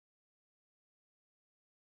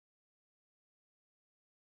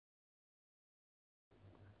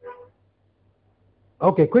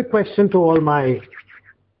Okay, quick question to all my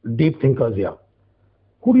deep thinkers here.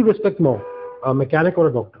 Who do you respect more, a mechanic or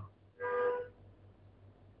a doctor?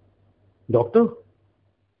 Doctor,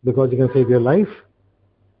 because he can save your life,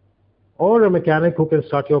 or a mechanic who can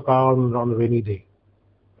start your car on a rainy day?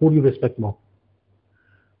 Who do you respect more?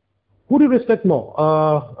 Who do you respect more,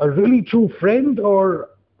 a really true friend or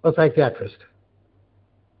a psychiatrist?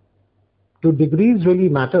 Do degrees really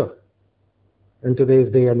matter in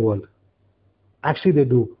today's day and world? Actually, they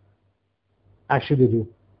do. Actually, they do.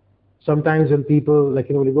 Sometimes when people, like,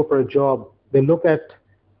 when you go for a job, they look at,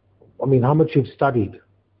 how much you've studied.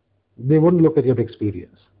 They wouldn't look at your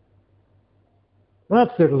experience.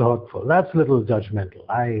 That's a little hurtful. That's a little judgmental.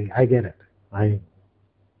 I get it. I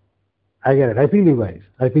get it. I feel you guys.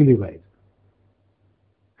 I feel you guys.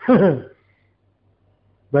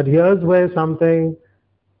 But here's what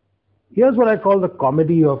I call the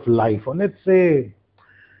comedy of life, or let's say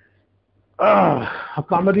a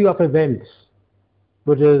comedy of events,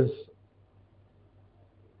 which is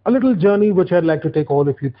a little journey which I'd like to take all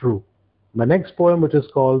of you through. My next poem, which is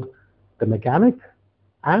called The Mechanic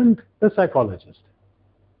and the Psychologist.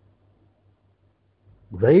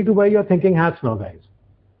 Ready to wear your thinking hats now, guys?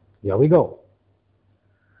 Here we go.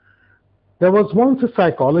 There was once a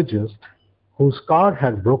psychologist whose car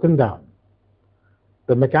had broken down.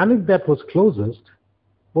 The mechanic that was closest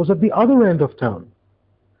was at the other end of town.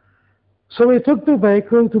 So he took the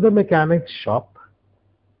vehicle to the mechanic's shop,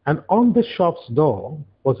 and on the shop's door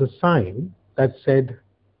was a sign that said,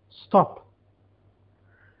 "Stop."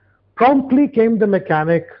 Promptly came the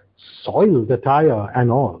mechanic, soiled the tire and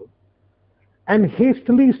all, and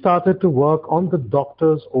hastily started to work on the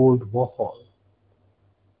doctor's old Warhol.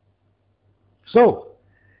 "So,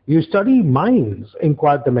 you study minds?"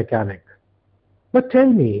 inquired the mechanic. "But tell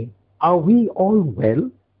me, are we all well,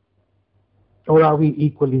 or are we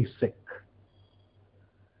equally sick?"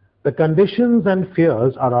 "The conditions and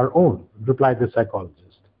fears are our own," replied the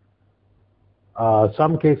psychologist.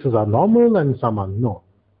 Some cases are normal and some unknown."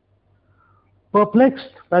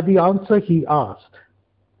 Perplexed by the answer, he asked,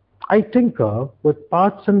 "I tinker with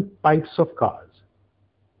parts and pipes of cars,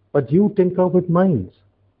 but you tinker with minds,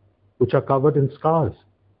 which are covered in scars.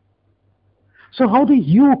 So how do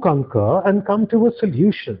you conquer and come to a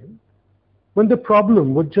solution when the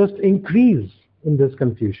problem would just increase in this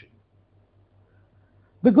confusion?"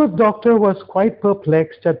 The good doctor was quite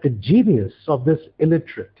perplexed at the genius of this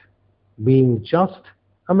illiterate, being just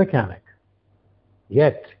a mechanic.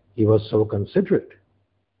 Yet he was so considerate.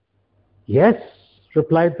 "Yes,"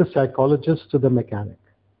 replied the psychologist to the mechanic,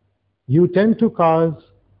 "you tend to cars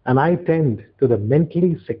and I tend to the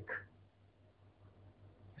mentally sick."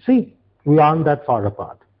 See, we aren't that far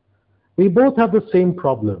apart. We both have the same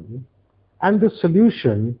problem, and the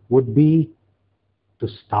solution would be to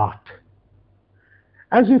start.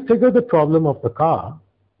 As you figure the problem of the car,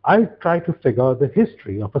 I try to figure the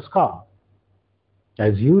history of a scar.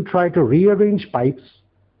 As you try to rearrange pipes,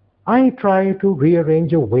 I try to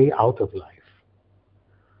rearrange a way out of life.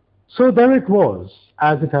 So there it was,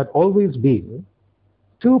 as it had always been,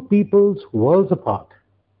 two peoples worlds apart,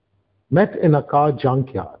 met in a car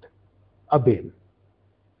junkyard, a bin.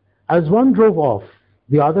 As one drove off,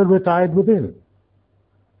 the other retired within.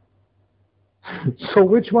 So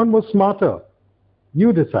which one was smarter?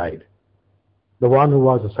 You decide. The one who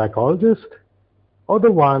was a psychologist, or the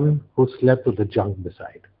one who slept with the junk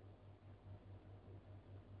beside.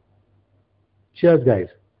 Cheers, guys.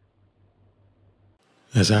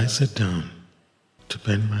 As I sit down to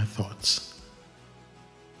pen my thoughts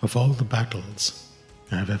of all the battles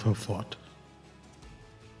I've ever fought,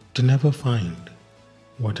 to never find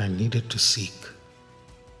what I needed to seek,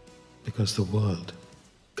 because the world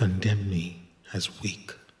condemned me as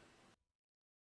weak.